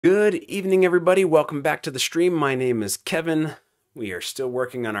Good evening, everybody. Welcome back to the stream. My name is Kevin. We are still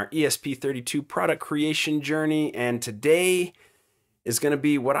working on our ESP32 product creation journey, and today is going to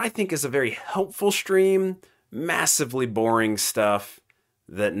be what I think is a very helpful stream, massively boring stuff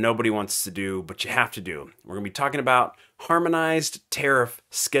that nobody wants to do, but you have to do. We're going to be talking about harmonized tariff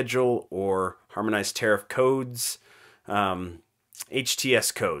schedule or harmonized tariff codes,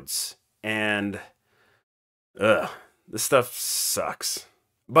 HTS codes, and this stuff sucks.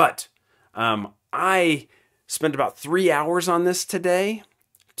 But I spent about 3 hours on this today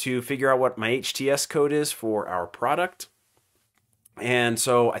to figure out what my HTS code is for our product. And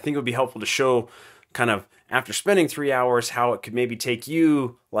so I think it would be helpful to show kind of after spending 3 hours how it could maybe take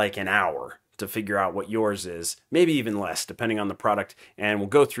you like an hour to figure out what yours is, maybe even less depending on the product. And we'll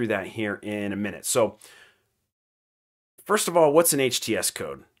go through that here in a minute. So first of all, what's an HTS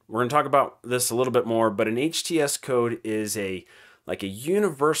code? We're going to talk about this a little bit more, but an HTS code is a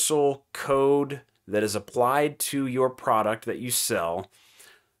universal code that is applied to your product that you sell.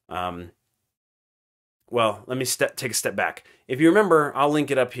 Well, let me take a step back. If you remember, I'll link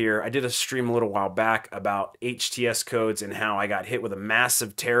it up here. I did a stream a little while back about HTS codes and how I got hit with a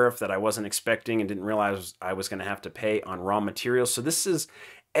massive tariff that I wasn't expecting and didn't realize I was going to have to pay on raw materials. So this is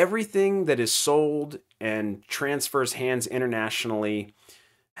everything that is sold and transfers hands internationally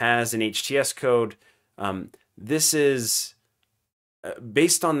has an HTS code. This is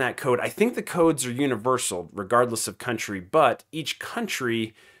based on that code. I think the codes are universal regardless of country, but each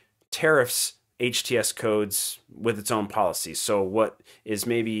country tariffs HTS codes with its own policy. So what is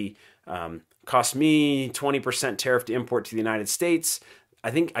maybe cost me 20% tariff to import to the United States,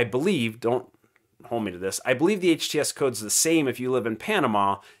 I believe, don't hold me to this, I believe the HTS code's the same if you live in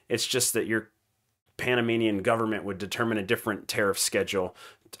Panama. It's just that your Panamanian government would determine a different tariff schedule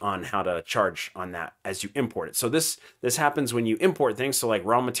on how to charge on that as you import it. So this happens when you import things. So like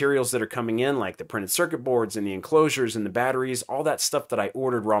raw materials that are coming in, like the printed circuit boards and the enclosures and the batteries, all that stuff that I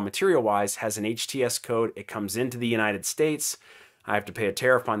ordered raw material wise has an HTS code. It comes into the United States. I have to pay a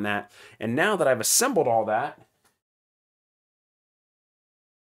tariff on that. And now that I've assembled all that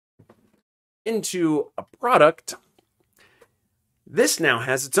into a product, this now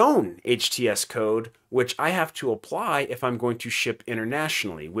has its own HTS code, which I have to apply if I'm going to ship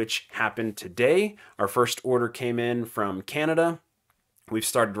internationally, which happened today. Our first order came in from Canada. We've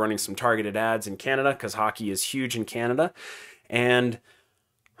started running some targeted ads in Canada because hockey is huge in Canada. And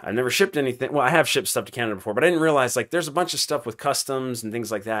I've never shipped anything. Well, I have shipped stuff to Canada before, but I didn't realize like there's a bunch of stuff with customs and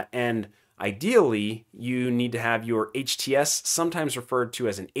things like that. And ideally, you need to have your HTS, sometimes referred to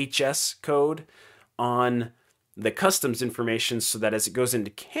as an HS code, on the customs information so that as it goes into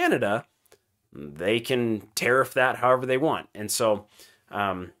Canada, they can tariff that however they want. And so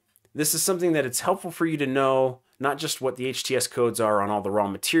this is something that it's helpful for you to know, not just what the HTS codes are on all the raw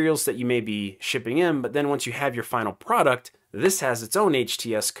materials that you may be shipping in, but then once you have your final product, this has its own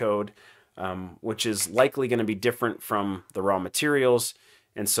HTS code, which is likely going to be different from the raw materials.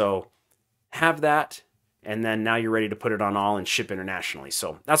 And so have that, and then now you're ready to put it on all and ship internationally.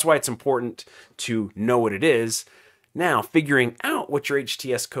 So that's why it's important to know what it is. Now, figuring out what your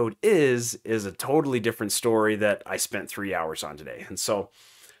HTS code is a totally different story that I spent 3 hours on today. And so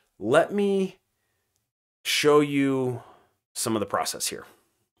let me show you some of the process here.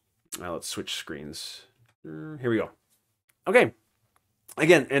 Now let's switch screens. Here we go. Okay.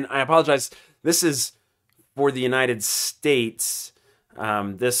 Again, and I apologize. This is for the United States.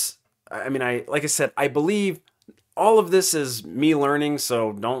 Like I said, I believe all of this is me learning,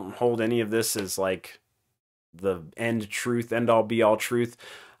 so don't hold any of this as like the end truth, end all be all truth.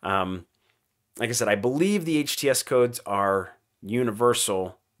 Like I said, I believe the HTS codes are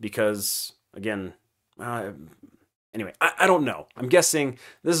universal because, again, anyway, I don't know. I'm guessing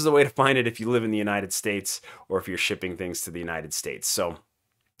this is the way to find it if you live in the United States or if you're shipping things to the United States. So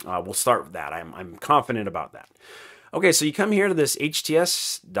we'll start with that. I'm confident about that. Okay, so you come here to this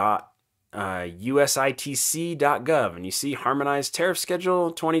HTS.usitc.gov, and you see Harmonized Tariff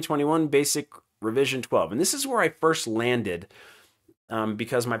Schedule 2021 Basic Revision 12. And this is where I first landed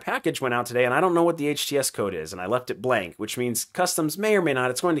because my package went out today, and I don't know what the HTS code is, and I left it blank, which means customs may or may not.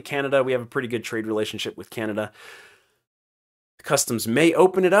 It's going to Canada. We have a pretty good trade relationship with Canada. Customs may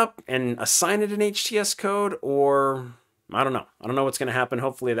open it up and assign it an HTS code, or I don't know. I don't know what's going to happen.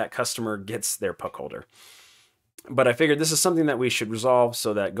 Hopefully that customer gets their puck holder. But I figured this is something that we should resolve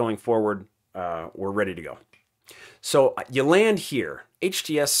so that going forward, we're ready to go. So you land here,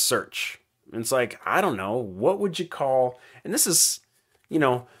 HTS search. And it's like, I don't know, what would you call, and this is,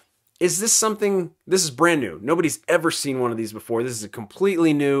 is this something, this is brand new. Nobody's ever seen one of these before. This is a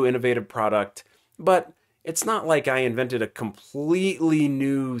completely new, innovative product. But it's not like I invented a completely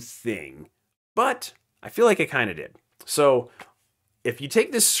new thing, but I feel like I kind of did. So if you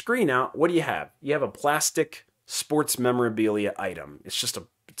take this screen out, what do you have? You have a plastic sports memorabilia item. It's a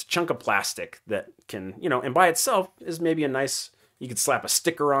chunk of plastic that can, and by itself is maybe a nice, you could slap a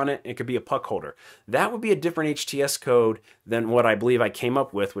sticker on it. It could be a puck holder. That would be a different HTS code than what I believe I came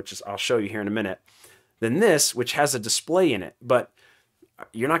up with, which is, I'll show you here in a minute, than this, which has a display in it. But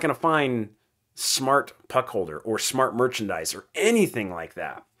you're not going to find smart puck holder or smart merchandise or anything like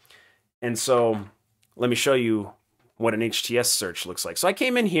that. And so let me show you what an HTS search looks like. So I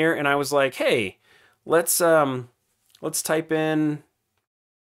came in here and I was like, hey, let's type in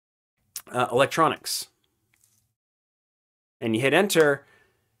electronics. And you hit enter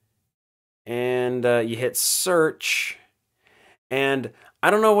and you hit search. And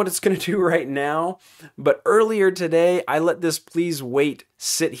I don't know what it's going to do right now, but earlier today, I let this please wait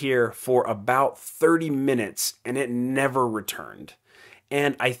sit here for about 30 minutes and it never returned.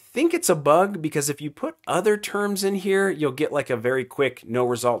 And I think it's a bug because if you put other terms in here, you'll get like a very quick no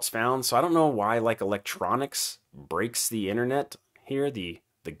results found. So I don't know why like electronics breaks the internet here, the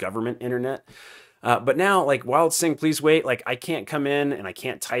government internet. But now, like, while it's saying please wait, like I can't come in and I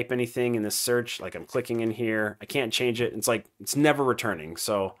can't type anything in this search. Like I'm clicking in here, I can't change it. It's like it's never returning.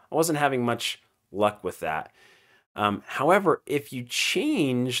 So I wasn't having much luck with that. However, if you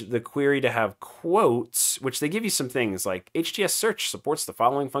change the query to have quotes, which they give you some things like HTS search supports the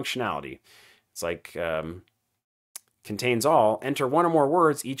following functionality. It's like contains all, enter one or more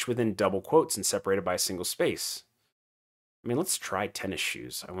words, each within double quotes and separated by a single space. I mean, let's try tennis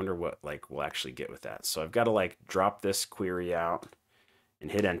shoes. I wonder what like we'll actually get with that. So I've got to like drop this query out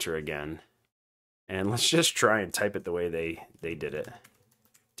and hit enter again. And let's just try and type it the way they did it.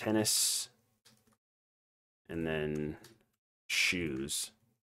 Tennis and then shoes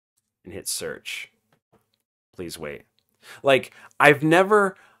and hit search. Please wait. Like I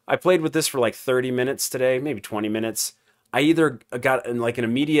played with this for like 30 minutes today, maybe 20 minutes. I either got like an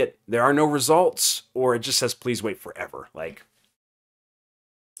immediate, there are no results, or it just says, please wait forever. Like,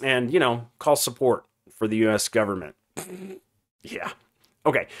 and call support for the US government. Yeah.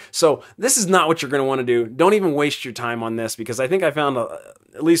 Okay. So this is not what you're going to want to do. Don't even waste your time on this because I think I found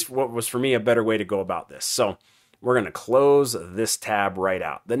at least what was for me a better way to go about this. So we're going to close this tab right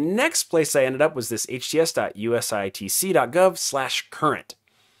out. The next place I ended up was this hts.usitc.gov/current.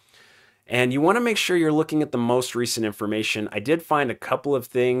 And you want to make sure you're looking at the most recent information. I did find a couple of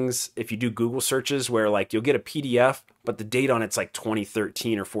things if you do Google searches where like you'll get a PDF, but the date on it's like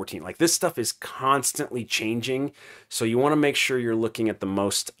 2013 or 14. Like this stuff is constantly changing. So you want to make sure you're looking at the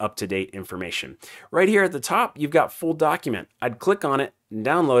most up-to-date information. Right here at the top, you've got full document. I'd click on it and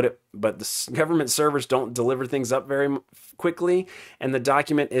download it, but the government servers don't deliver things up very quickly. And the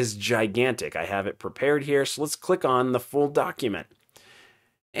document is gigantic. I have it prepared here. So let's click on the full document.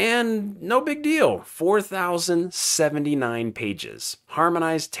 And no big deal, 4,079 pages.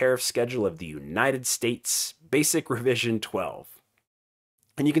 Harmonized Tariff Schedule of the United States, Basic Revision 12.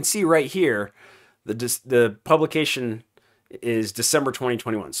 And you can see right here, the publication is December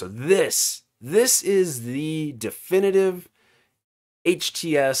 2021. So this is the definitive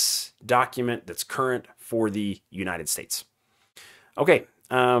HTS document that's current for the United States. Okay,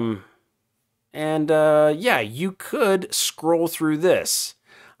 yeah, you could scroll through this.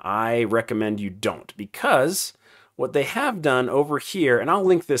 I recommend you don't, because what they have done over here, and I'll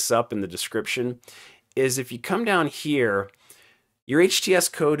link this up in the description, is if you come down here, your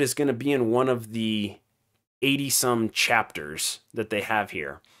HTS code is going to be in one of the 80-some chapters that they have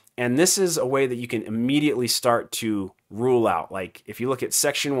here. And this is a way that you can immediately start to rule out. Like if you look at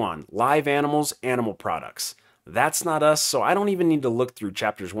section 1, live animals, animal products. That's not us, so I don't even need to look through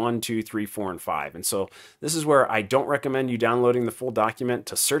chapters 1, 2, 3, 4, and 5. And so this is where I don't recommend you downloading the full document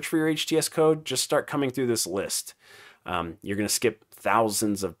to search for your HTS code. Just start coming through this list. You're going to skip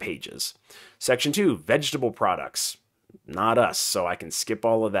thousands of pages. Section 2, vegetable products. Not us, so I can skip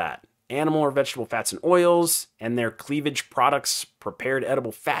all of that. Animal or vegetable fats and oils, and their cleavage products, prepared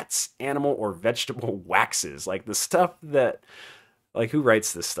edible fats, animal or vegetable waxes. Like the stuff that... Like, who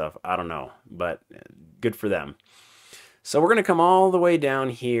writes this stuff? I don't know, but good for them. So we're going to come all the way down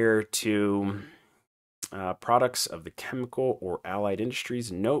here to products of the chemical or allied industries.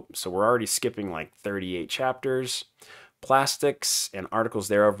 Nope. So we're already skipping like 38 chapters. Plastics and articles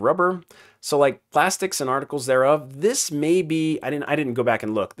thereof. Rubber. So like plastics and articles thereof, this may be, I didn't go back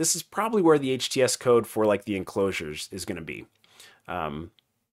and look. This is probably where the HTS code for like the enclosures is going to be.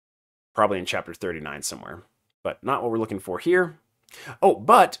 Probably in chapter 39 somewhere, but not what we're looking for here. Oh,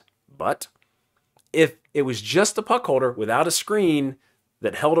 but if it was just a puck holder without a screen,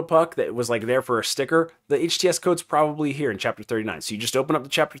 that held a puck that was like there for a sticker, the HTS code's probably here in chapter 39. So you just open up the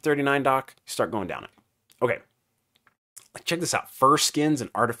chapter 39 doc, you start going down it. Okay. Check this out. Fur skins and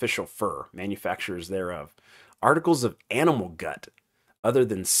artificial fur, manufacturers thereof. Articles of animal gut, other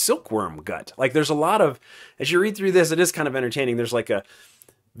than silkworm gut. Like there's a lot of, as you read through this, it is kind of entertaining. There's like a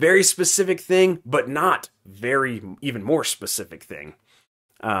very specific thing, but not very, even more specific thing.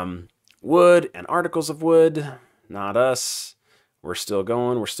 Wood and articles of wood, not us. We're still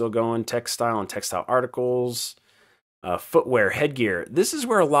going. Textile and textile articles. Footwear, headgear. This is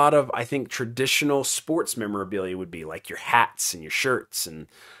where a lot of, I think, traditional sports memorabilia would be, like your hats and your shirts and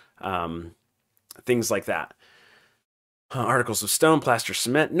things like that. Articles of stone, plaster,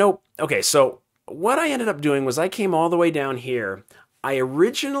 cement. Nope. Okay, so what I ended up doing was I came all the way down here. I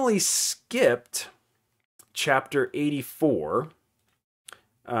originally skipped chapter 84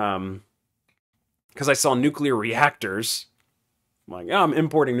 because I saw nuclear reactors. I'm like, oh, I'm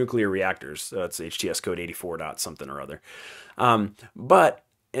importing nuclear reactors. So it's HTS code 84 dot something or other. But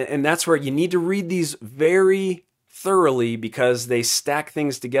that's where you need to read these very thoroughly because they stack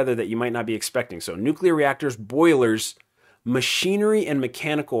things together that you might not be expecting. So nuclear reactors, boilers, machinery and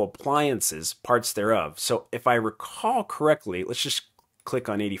mechanical appliances, parts thereof. So if I recall correctly, let's just click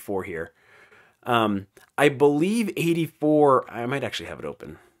on 84 here. I believe 84, I might actually have it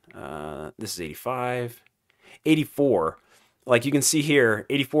open. This is 85. 84, like you can see here,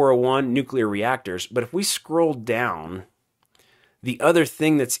 8401, nuclear reactors. But if we scroll down, the other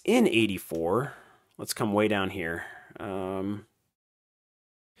thing that's in 84, let's come way down here.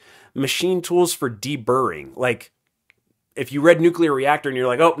 Machine tools for deburring. Like, if you read nuclear reactor and you're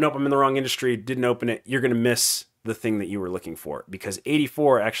like, oh, nope, I'm in the wrong industry, didn't open it, you're going to miss the thing that you were looking for. Because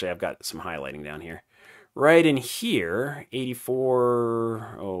 84, actually, I've got some highlighting down here. Right in here,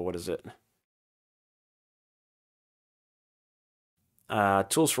 84, oh, what is it?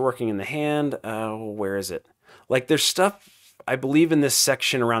 Tools for working in the hand. Where is it? Like, there's stuff, I believe, in this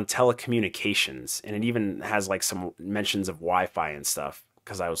section around telecommunications. And it even has, like, some mentions of Wi-Fi and stuff.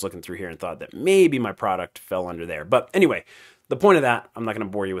 Because I was looking through here and thought that maybe my product fell under there. But anyway, the point of that, I'm not going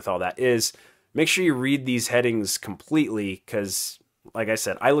to bore you with all that, is make sure you read these headings completely because, like I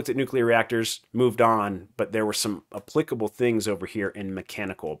said, I looked at nuclear reactors, moved on, but there were some applicable things over here in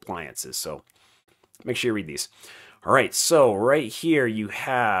mechanical appliances. So make sure you read these. All right, so right here you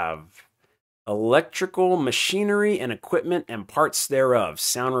have electrical machinery and equipment and parts thereof,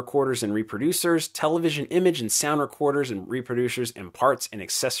 sound recorders and reproducers, television image and sound recorders and reproducers, and parts and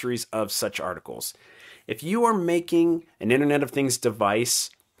accessories of such articles. If you are making an Internet of Things device,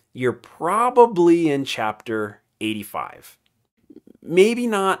 you're probably in chapter 85. Maybe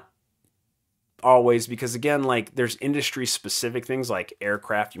not always, because again, like there's industry specific things like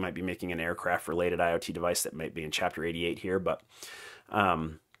aircraft. You might be making an aircraft related IoT device that might be in chapter 88 here, but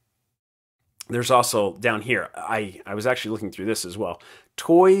there's also down here, I was actually looking through this as well.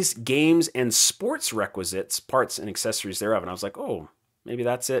 Toys, games, and sports requisites, parts and accessories thereof. And I was like, oh, maybe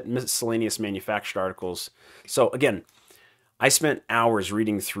that's it. Miscellaneous manufactured articles. So again, I spent hours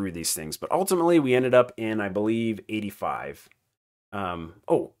reading through these things, but ultimately we ended up in, I believe, 85.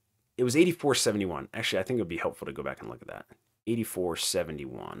 Oh, it was 8471. Actually, I think it would be helpful to go back and look at that.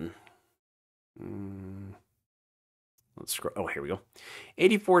 8471. Let's scroll. Oh, here we go.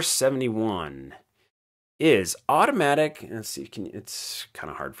 8471 is automatic. Let's see. It's kind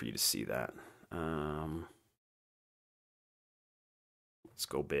of hard for you to see that. Let's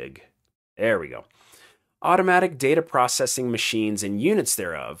go big. There we go. Automatic data processing machines and units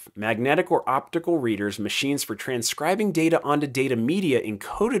thereof, magnetic or optical readers, machines for transcribing data onto data media in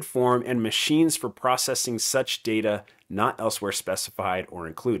coded form, and machines for processing such data not elsewhere specified or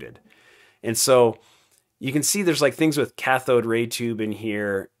included. And so you can see there's like things with cathode ray tube in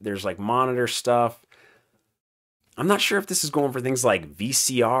here. There's like monitor stuff. I'm not sure if this is going for things like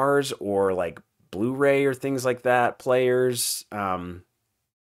VCRs or like Blu-ray or things like that, players.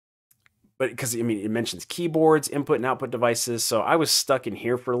 But because, I mean, it mentions keyboards, input and output devices. So I was stuck in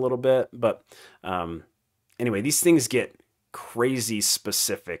here for a little bit. But anyway, these things get crazy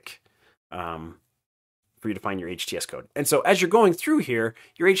specific for you to find your HTS code. And so as you're going through here,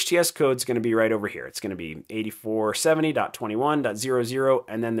 your HTS code is going to be right over here. It's going to be 8470.21.00,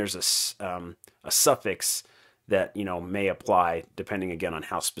 and then there's a suffix that, you know, may apply depending again on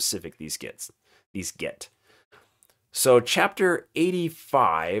how specific these get. So chapter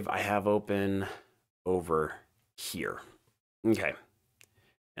 85 I have open over here. Okay.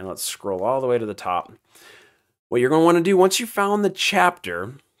 And let's scroll all the way to the top. What you're going to want to do once you found the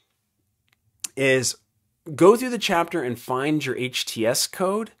chapter is go through the chapter and find your HTS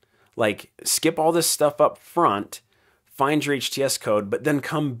code. Like, skip all this stuff up front. find your HTS code, but then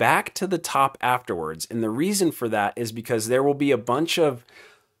come back to the top afterwards. And the reason for that is because there will be a bunch of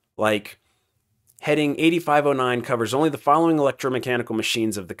like heading 8509 covers only the following electromechanical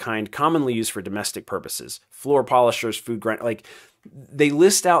machines of the kind commonly used for domestic purposes. Floor polishers, food grind, like they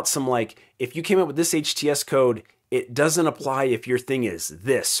list out some like, if you came up with this HTS code, it doesn't apply if your thing is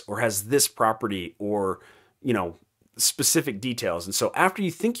this or has this property or, you know, specific details. And so after you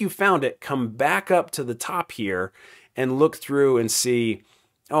think you found it, come back up to the top here and look through and see,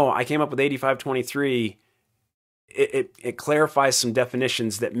 oh, I came up with 8523. It clarifies some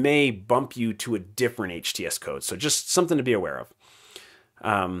definitions that may bump you to a different HTS code. So just something to be aware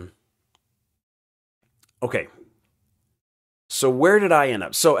of. Okay. So where did I end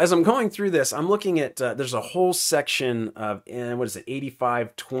up? So as I'm going through this, I'm looking at, there's a whole section of, what is it,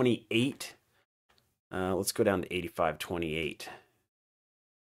 8528. Let's go down to 8528.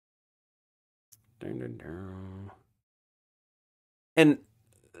 And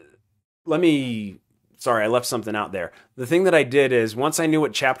let me, sorry, I left something out there. The thing that I did is once I knew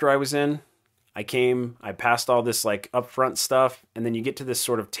what chapter I was in, I passed all this like upfront stuff, and then you get to this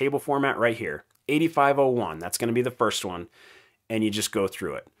sort of table format right here. 8501, that's going to be the first one, and you just go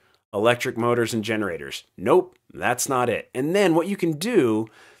through it. Electric motors and generators. Nope, that's not it. And then what you can do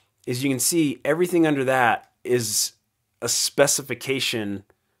is you can see everything under that is a specification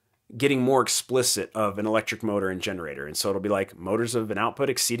getting more explicit of an electric motor and generator. And so it'll be like motors of an output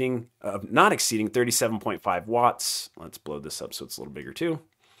not exceeding 37.5 watts. Let's blow this up so it's a little bigger too.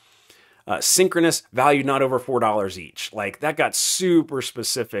 Synchronous, valued not over $4 each. Like that got super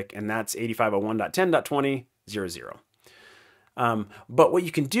specific, and that's 8501.10.20.00. But what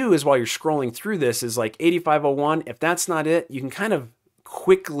you can do is while you're scrolling through this is like 8501, if that's not it, you can kind of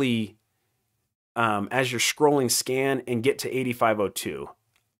quickly, as you're scrolling, scan and get to 8502.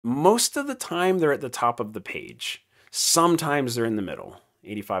 Most of the time they're at the top of the page. Sometimes they're in the middle.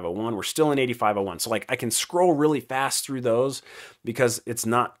 8501, we're still in 8501. So like I can scroll really fast through those because it's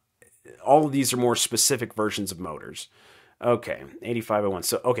not, all of these are more specific versions of motors. Okay, 8501.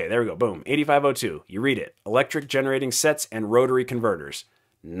 So, okay, there we go. Boom. 8502. You read it. Electric generating sets and rotary converters.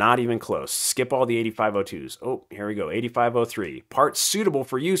 Not even close. Skip all the 8502s. Oh, here we go. 8503. Parts suitable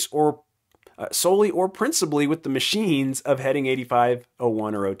for use or solely or principally with the machines of heading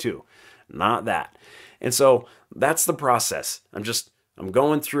 8501 or 02. Not that. And so that's the process. I'm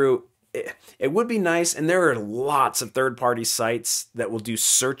going through. It would be nice, and there are lots of third-party sites that will do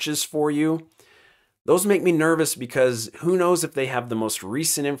searches for you. Those make me nervous because who knows if they have the most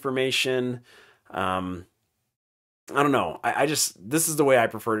recent information. I don't know. This is the way I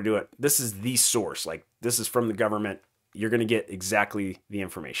prefer to do it. This is the source. Like, this is from the government. You're going to get exactly the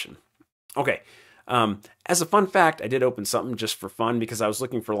information. Okay. As a fun fact, I did open something just for fun because I was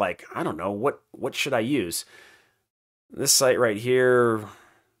looking for like, I don't know, what should I use? This site right here,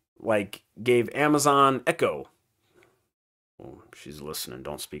 like, gave Amazon Echo. Oh, she's listening.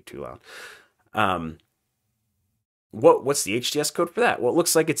 Don't speak too loud. What's the HTS code for that? Well, it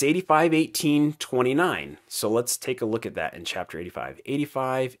looks like it's 851829. So let's take a look at that in chapter 85.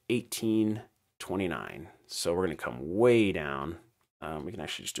 851829. So we're going to come way down. We can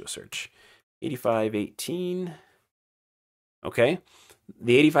actually just do a search. 8518. Okay.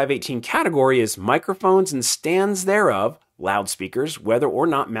 The 8518 category is microphones and stands thereof, loudspeakers, whether or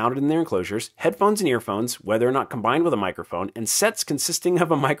not mounted in their enclosures, headphones and earphones, whether or not combined with a microphone, and sets consisting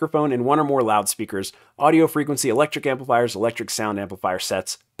of a microphone and one or more loudspeakers, audio frequency, electric amplifiers, electric sound amplifier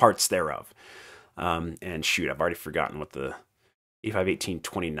sets, parts thereof. And shoot, I've already forgotten what the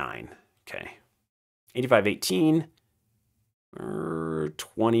 851829. Okay.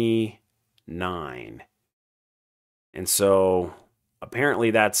 851829. And so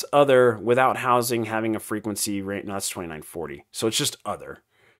apparently that's other without housing having a frequency rate. No, that's 2940. So it's just other.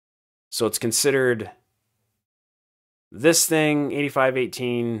 So it's considered this thing,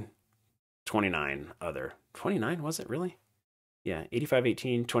 851829 other. 29, was it really? Yeah,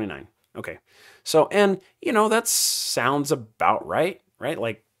 851829. Okay. So, and you know, that sounds about right?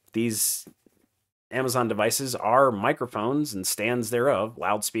 Like these Amazon devices are microphones and stands thereof,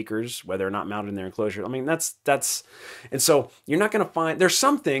 loudspeakers, whether or not mounted in their enclosure. I mean, that's, and so you're not going to find, there's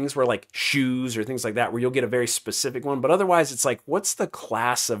some things where like shoes or things like that, where you'll get a very specific one, but otherwise it's like, what's the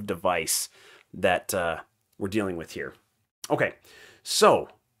class of device that we're dealing with here? Okay. So,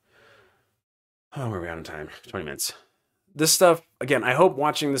 where are we on time? 20 minutes. This stuff, again, I hope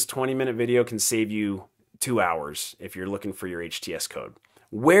watching this 20-minute video can save you 2 hours if you're looking for your HTS code.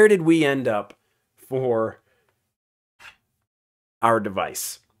 Where did we end up for our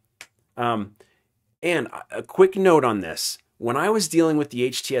device? And a quick note on this. when I was dealing with the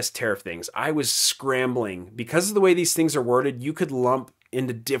HTS tariff things, I was scrambling. Because of the way these things are worded, you could lump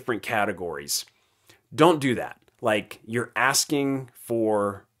into different categories. Don't do that. Like, you're asking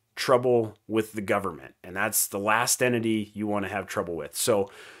for trouble with the government, and that's the last entity you want to have trouble with. So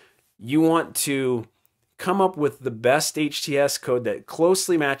you want to come up with the best HTS code that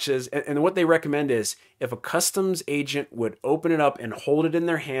closely matches. And what they recommend is if a customs agent would open it up and hold it in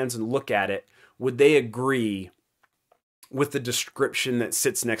their hands and look at it, would they agree with the description that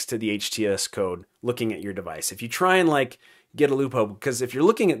sits next to the HTS code looking at your device? If you try and like get a loophole, because if you're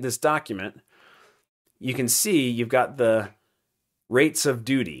looking at this document, you can see you've got the rates of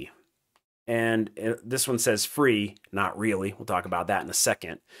duty. And this one says free, not really. We'll talk about that in a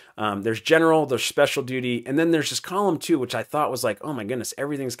second. There's general, there's special duty, and then there's this column 2, which I thought was like, oh my goodness,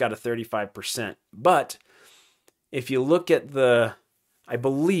 everything's got a 35%. But if you look at I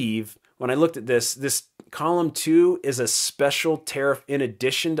believe when I looked at this column 2 is a special tariff in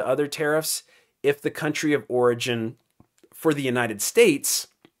addition to other tariffs if the country of origin for the United States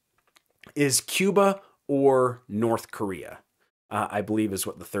is Cuba or North Korea. I believe is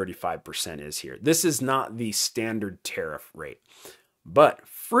what the 35% is here. This is not the standard tariff rate, but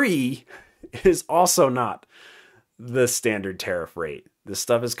free is also not the standard tariff rate. This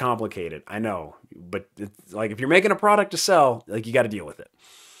stuff is complicated, I know, but it's like if you're making a product to sell, like you got to deal with it.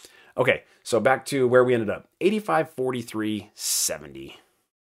 Okay, so back to where we ended up. 8543.70.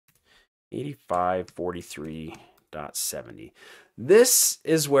 8543.70. This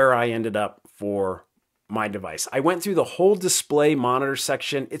is where I ended up for my device. I went through the whole display monitor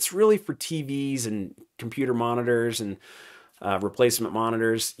section. It's really for TVs and computer monitors and replacement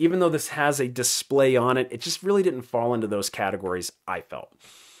monitors. Even though this has a display on it, it just really didn't fall into those categories, I felt.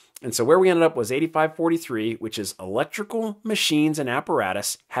 And so where we ended up was 8543, which is electrical machines and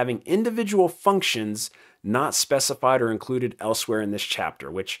apparatus having individual functions not specified or included elsewhere in this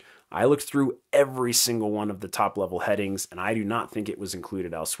chapter, which I looked through every single one of the top level headings, and I do not think it was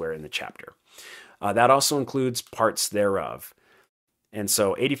included elsewhere in the chapter. That also includes parts thereof. And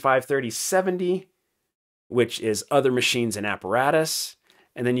so 8530.70, which is other machines and apparatus.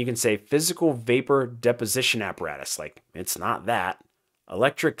 And then you can say physical vapor deposition apparatus. Like, it's not that.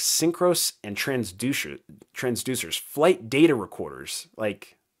 Electric synchros and transducers, flight data recorders.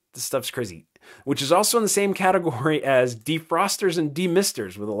 Like, this stuff's crazy. Which is also in the same category as defrosters and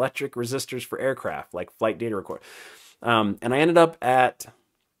demisters with electric resistors for aircraft, like flight data recorder. And I ended up at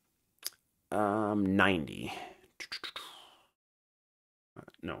 90.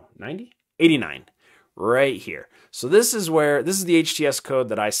 No, 90? 89. Right here. So this is the HTS code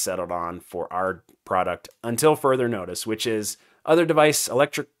that I settled on for our product until further notice, which is other device,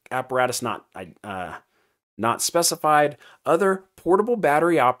 electric apparatus not specified, other portable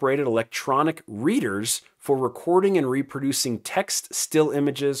battery operated electronic readers for recording and reproducing text, still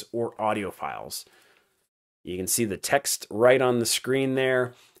images, or audio files. You can see the text right on the screen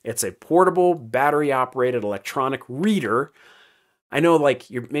there. It's a portable battery operated electronic reader. I know, like,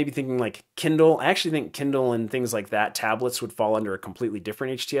 you're maybe thinking like Kindle. I actually think Kindle and things like that, tablets, would fall under a completely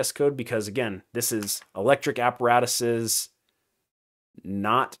different HTS code because, again, this is electric apparatuses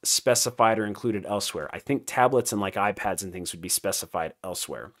not specified or included elsewhere. I think tablets and like iPads and things would be specified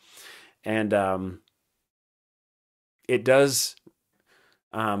elsewhere. And it does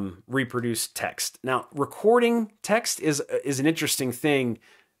reproduce text. Now, recording text is an interesting thing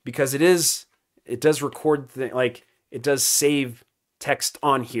because it does record, it does save text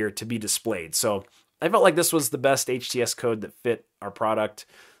on here to be displayed. So I felt like this was the best HTS code that fit our product.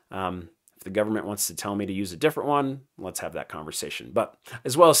 If the government wants to tell me to use a different one, let's have that conversation. But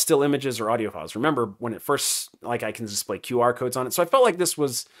as well as still images or audio files. Remember when it first, like, I can display QR codes on it. So I felt like this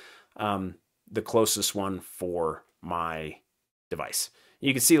was the closest one for my device.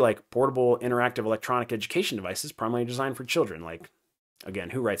 You can see, like, portable interactive electronic education devices primarily designed for children. Like, again,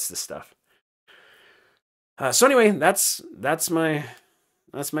 who writes this stuff? So anyway, that's my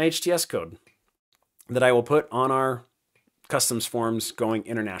HTS code that I will put on our customs forms going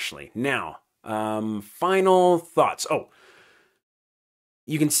internationally. Now, final thoughts. Oh,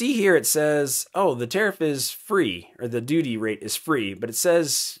 you can see here it says, oh, the tariff is free, or the duty rate is free, but it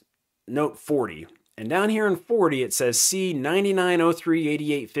says note 40. And down here in 40, it says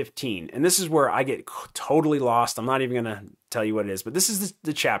C99038815. And this is where I get totally lost. I'm not even going to tell you what it is, but this is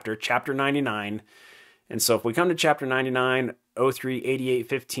the chapter 99. And so if we come to chapter 99,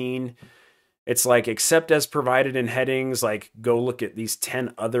 038815, it's like, except as provided in headings, like go look at these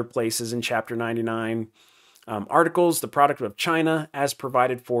 10 other places in chapter 99. Articles, the product of China, as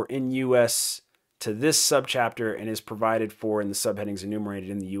provided for in U.S. to this subchapter and is provided for in the subheadings enumerated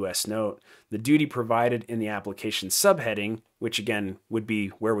in the US note. The duty provided in the application subheading, which again would be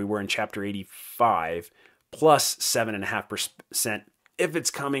where we were in chapter 85, plus 7.5% if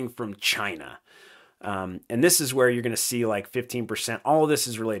it's coming from China. And this is where you're going to see like 15%. All of this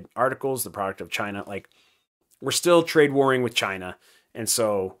is related articles, the product of China. Like, we're still trade warring with China. And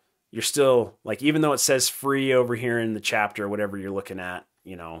so you're still like, even though it says free over here in the chapter, whatever you're looking at,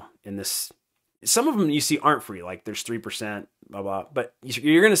 you know, in this, some of them you see aren't free. Like there's 3%, blah, blah, but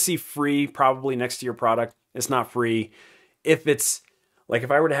you're going to see free probably next to your product. It's not free. If it's like, if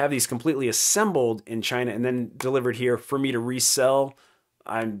I were to have these completely assembled in China and then delivered here for me to resell,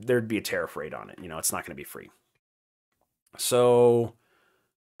 there'd be a tariff rate on it. You know, it's not going to be free. So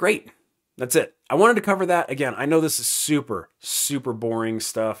great. That's it. I wanted to cover that. Again, I know this is super, super boring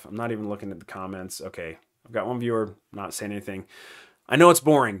stuff. I'm not even looking at the comments. Okay. I've got one viewer not saying anything. I know it's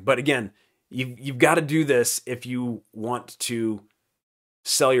boring, but again, you've got to do this if you want to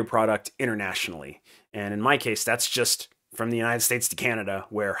sell your product internationally. And in my case, that's just from the United States to Canada,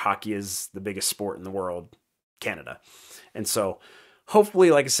 where hockey is the biggest sport in the world, Canada. And so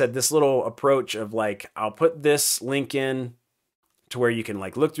hopefully, like I said, this little approach of like, I'll put this link in to where you can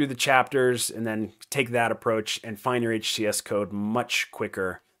like look through the chapters and then take that approach and find your HTS code much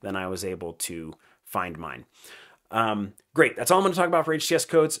quicker than I was able to find mine. Great. That's all I'm going to talk about for HTS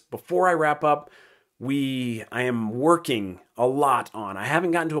codes. Before I wrap up, I am working a lot on, I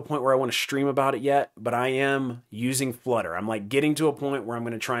haven't gotten to a point where I want to stream about it yet, but I am using Flutter. I'm like getting to a point where I'm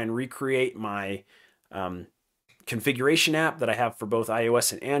going to try and recreate my configuration app that I have for both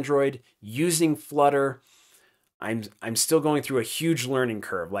iOS and Android using Flutter. I'm still going through a huge learning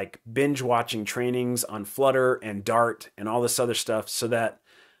curve, like binge watching trainings on Flutter and Dart and all this other stuff, so that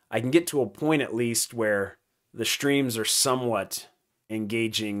I can get to a point at least where the streams are somewhat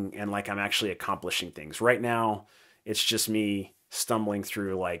engaging and like I'm actually accomplishing things. Right now, it's just me stumbling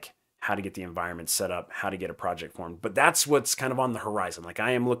through like how to get the environment set up, how to get a project formed. But that's what's kind of on the horizon. Like,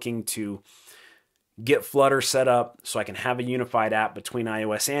 I am looking to get Flutter set up so I can have a unified app between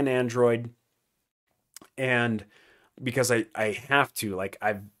iOS and Android. And because I have to, like,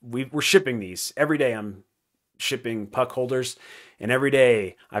 we're shipping these every day. I'm shipping puck holders, and every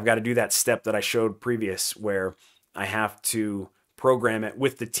day I've got to do that step that I showed previous where I have to program it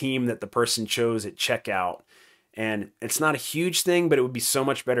with the team that the person chose at checkout. And it's not a huge thing, but it would be so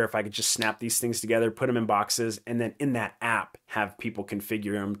much better if I could just snap these things together, put them in boxes, and then in that app have people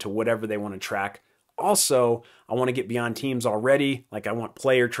configure them to whatever they want to track. Also, I want to get beyond teams already. Like, I want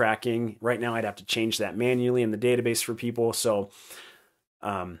player tracking. Right now, I'd have to change that manually in the database for people. So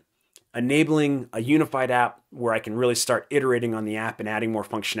enabling a unified app where I can really start iterating on the app and adding more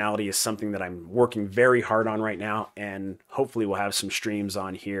functionality is something that I'm working very hard on right now. And hopefully we'll have some streams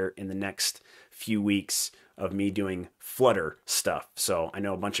on here in the next few weeks of me doing Flutter stuff. So I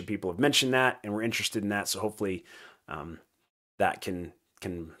know a bunch of people have mentioned that and we're interested in that. So hopefully that can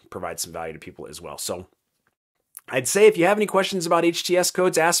provide some value to people as well. So I'd say if you have any questions about HTS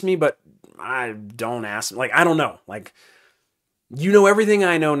codes, ask me, but I don't ask. Like, I don't know. Like, you know everything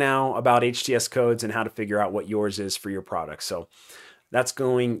I know now about HTS codes and how to figure out what yours is for your product. So that's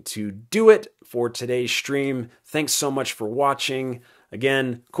going to do it for today's stream. Thanks so much for watching.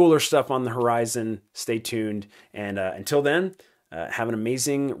 Again, cooler stuff on the horizon. Stay tuned. And until then, have an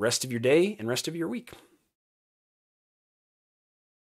amazing rest of your day and rest of your week.